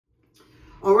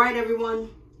All right, everyone.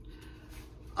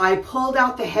 I pulled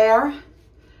out the hair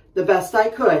the best I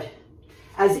could,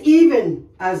 as even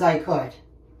as I could.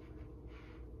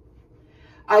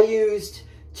 I used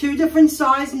 2 different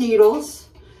size needles.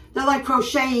 They're like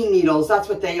crocheting needles, that's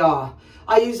what they are.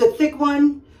 I used a thick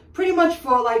one, pretty much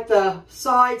for like the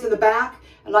sides and the back,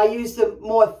 and I used the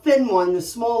more thin one, the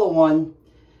smaller one,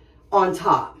 on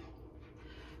top.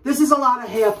 This is a lot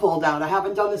of hair pulled out. I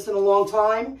haven't done this in a long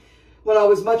time. When I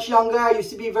was much younger, I used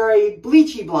to be very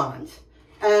bleachy blonde,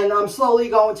 and I'm slowly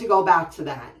going to go back to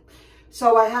that.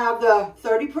 So I have the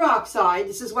 30 peroxide.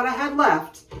 This is what I had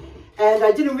left, and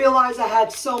I didn't realize I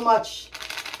had so much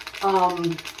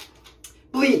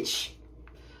bleach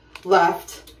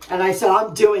left, and I said,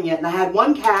 I'm doing it. And I had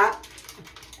 1 cap,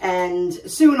 and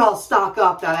soon I'll stock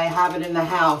up that I have it in the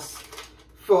house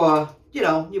for, you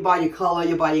know, you buy your color,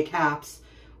 you buy your caps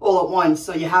all at once,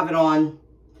 so you have it on.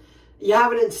 You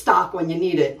have it in stock when you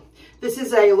need it. This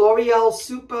is a L'Oreal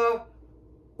Super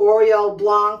Oriel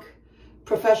Blanc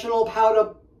Professional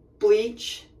Powder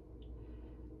Bleach.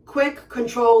 Quick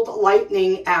Controlled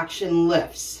Lightning Action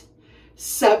Lifts.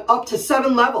 Up to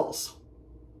 7 levels.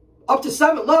 Up to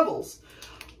 7 levels.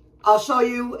 I'll show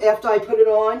you after I put it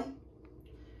on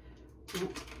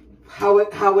how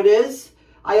it is.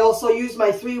 I also use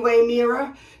my 3-way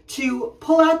mirror to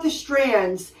pull out the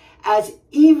strands as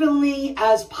evenly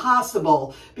as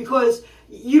possible, because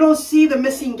you don't see the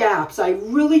missing gaps. I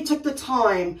really took the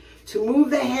time to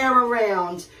move the hair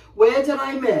around. Where did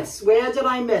I miss? Where did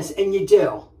I miss? And you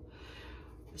do.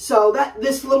 So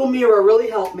this little mirror really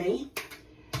helped me.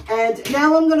 And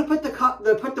now I'm going to put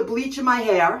the bleach in my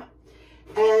hair,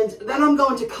 and then I'm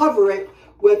going to cover it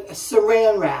with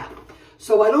saran wrap.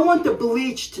 So I don't want the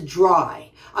bleach to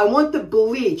dry. I want the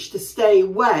bleach to stay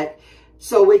wet,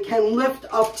 so it can lift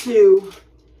up to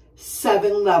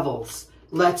 7 levels.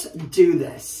 Let's do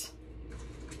this.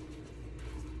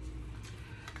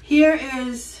 Here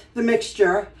is the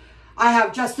mixture. I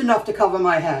have just enough to cover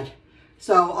my head,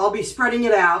 so I'll be spreading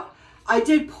it out. I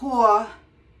did pour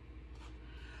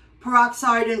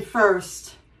peroxide in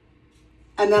first,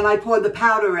 and then I poured the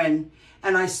powder in,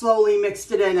 and I slowly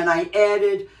mixed it in, and I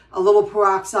added a little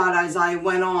peroxide as I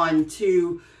went on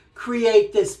to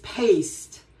create this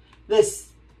paste. This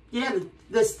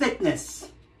thickness,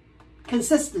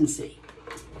 consistency.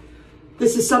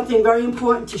 This is something very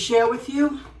important to share with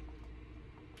you.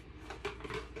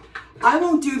 I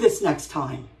won't do this next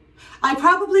time. I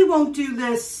probably won't do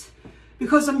this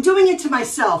because I'm doing it to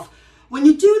myself. When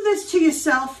you do this to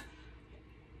yourself,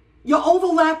 you're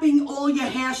overlapping all your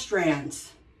hair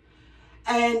strands.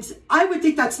 And I would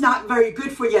think that's not very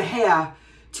good for your hair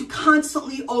to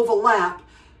constantly overlap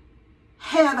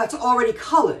hair that's already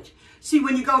colored. See,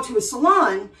 when you go to a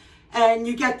salon and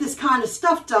you get this kind of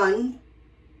stuff done,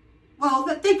 well,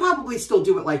 they probably still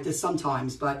do it like this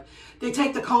sometimes, but they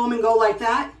take the comb and go like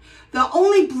that. They're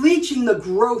only bleaching the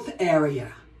growth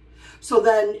area. So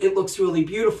then it looks really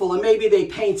beautiful, and maybe they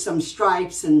paint some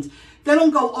stripes and they don't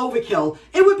go overkill.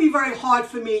 It would be very hard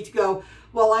for me to go,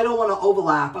 well, I don't want to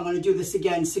overlap. I'm going to do this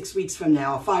again 6 weeks from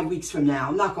now or 5 weeks from now.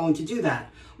 I'm not going to do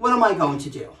that. What am I going to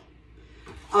do?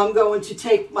 I'm going to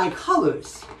take my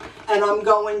colors and I'm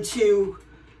going to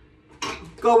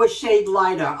go a shade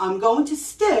lighter. I'm going to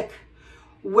stick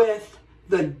with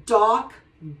the dark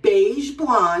beige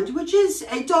blonde, which is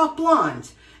a dark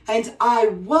blonde. And I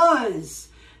was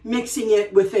mixing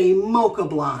it with a mocha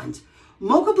blonde.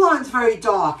 Mocha blonde's very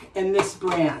dark in this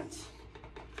brand.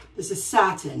 This is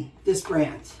Satin, this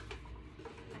brand.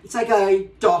 It's like a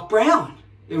dark brown.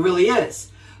 It really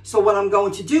is. So what I'm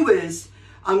going to do is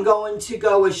I'm going to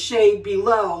go a shade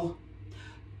below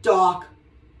dark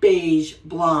beige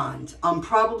blonde. I'm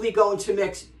probably going to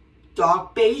mix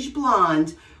dark beige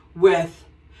blonde with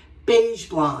beige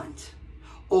blonde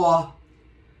or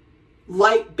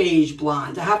light beige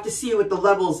blonde. I have to see what the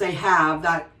levels they have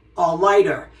that are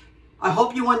lighter. I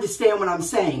hope you understand what I'm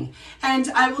saying. And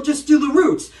I will just do the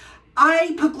roots.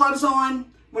 I put gloves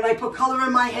on when I put color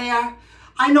in my hair.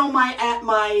 I know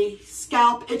my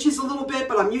scalp itches a little bit,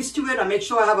 but I'm used to it. I make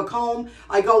sure I have a comb.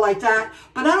 I go like that,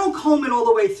 but I don't comb it all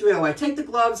the way through. I take the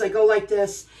gloves, I go like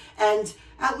this, and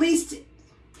at least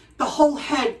the whole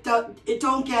head, it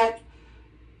don't get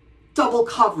double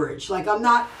coverage. Like I'm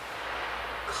not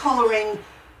coloring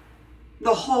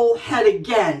the whole head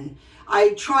again.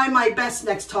 I try my best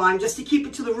next time just to keep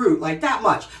it to the root, like that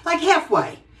much, like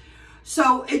halfway.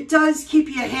 So it does keep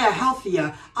your hair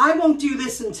healthier. I won't do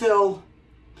this until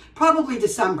probably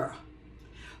December,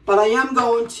 but I am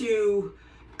going to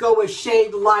go a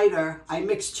shade lighter. I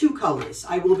mix 2 colors.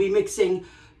 I will be mixing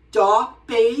dark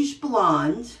beige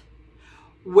blonde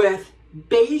with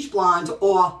beige blonde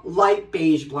or light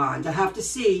beige blonde. I have to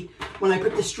see when I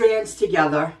put the strands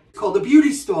together. It's called the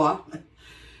Beauty Store.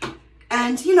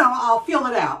 And, you know, I'll feel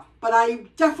it out. But I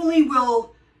definitely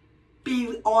will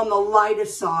be on the lighter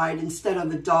side instead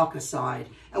of the darker side.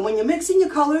 And when you're mixing your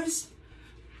colors,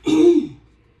 I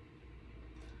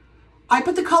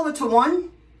put the color to 1.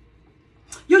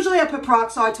 Usually I put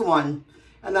peroxide to 1.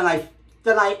 And then I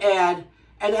add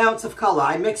an ounce of color.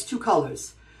 I mix 2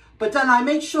 colors. But then I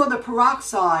make sure the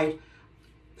peroxide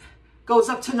goes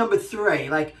up to number 3.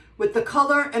 Like with the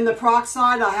color and the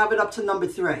peroxide, I have it up to number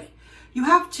 3. You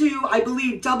have to, I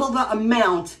believe, double the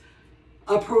amount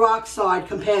of peroxide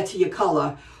compared to your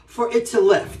color for it to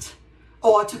lift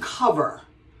or to cover.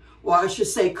 Or I should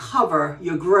say cover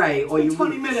your gray or your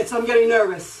 20 minutes. I'm getting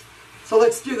nervous. So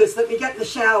let's do this. Let me get in the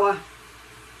shower.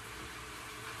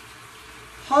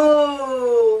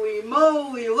 Holy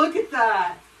moly, look at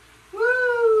that.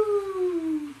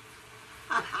 Woo!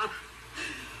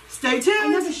 Stay tuned. I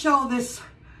never show this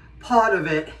part of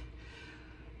it.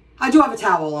 I do have a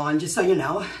towel on, just so you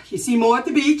know. You see more at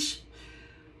the beach.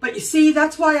 But you see,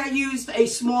 that's why I used a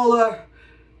smaller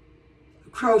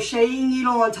crocheting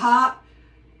needle on top.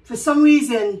 For some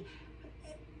reason,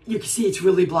 you can see it's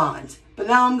really blonde. But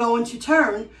now I'm going to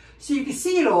turn so you can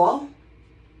see it all.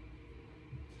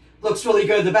 Looks really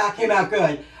good. The back came out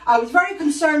good. I was very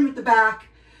concerned with the back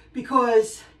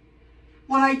because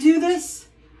when I do this,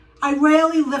 I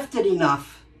rarely lift it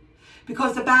enough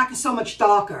because the back is so much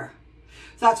darker.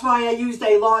 That's why I used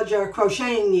a larger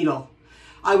crocheting needle.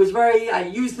 I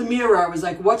used the mirror. I was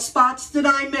like, what spots did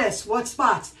I miss? What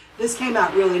spots? This came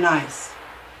out really nice.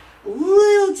 A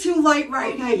little too light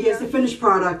right here. Here's the finished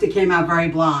product. It came out very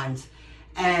blonde.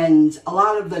 And a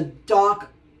lot of the dark,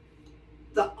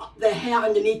 the hair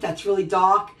underneath that's really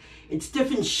dark, it's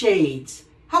different shades.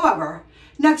 However,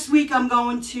 next week I'm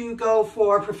going to go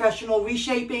for professional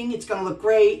reshaping. It's going to look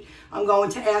great. I'm going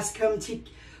to ask him to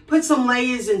put some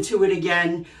layers into it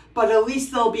again, but at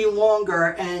least they'll be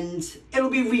longer and it'll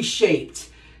be reshaped.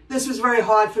 This was very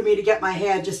hard for me to get my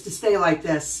hair just to stay like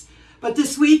this. But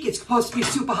this week it's supposed to be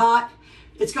super hot.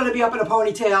 It's going to be up in a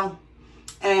ponytail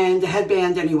and a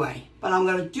headband anyway. But I'm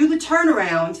going to do the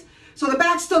turnaround. So the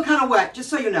back's still kind of wet, just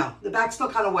so you know. The back's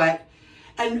still kind of wet.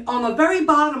 And on the very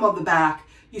bottom of the back,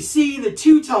 you see the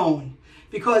two-tone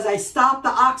because I stopped the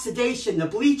oxidation, the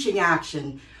bleaching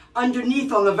action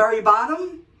underneath on the very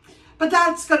bottom. But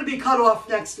that's going to be cut off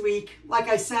next week. Like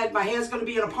I said, my hair's going to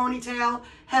be in a ponytail,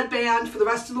 headband for the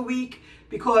rest of the week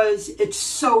because it's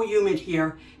so humid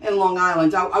here in Long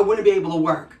Island. I wouldn't be able to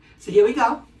work. So here we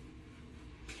go.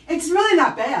 It's really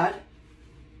not bad.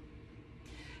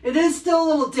 It is still a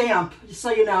little damp, just so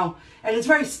you know. And it's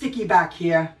very sticky back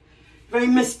here. Very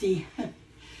misty.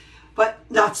 But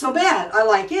not so bad. I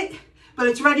like it. But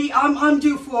it's ready. I'm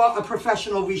due for a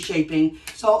professional reshaping.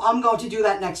 So I'm going to do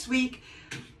that next week.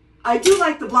 I do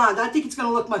like the blonde. I think it's going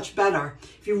to look much better.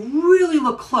 If you really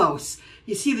look close,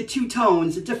 you see the two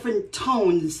tones, the different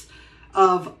tones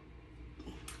of...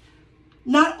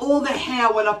 Not all the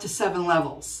hair went up to 7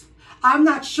 levels. I'm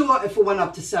not sure if it went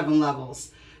up to 7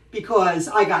 levels because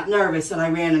I got nervous and I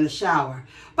ran in the shower.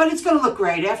 But it's going to look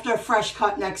great after a fresh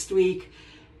cut next week.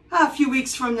 A few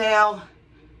weeks from now,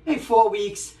 maybe 4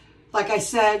 weeks. Like I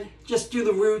said, just do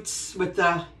the roots with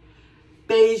the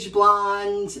beige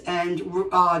blonde and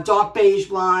dark beige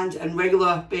blonde and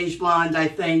regular beige blonde. I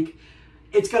think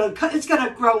it's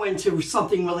gonna grow into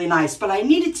something really nice. But I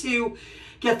needed to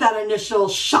get that initial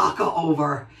shocker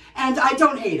over, and I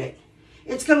don't hate it.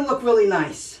 It's gonna look really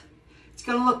nice. It's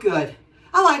gonna look good.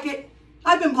 I like it.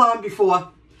 I've been blonde before.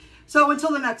 So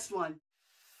until the next one.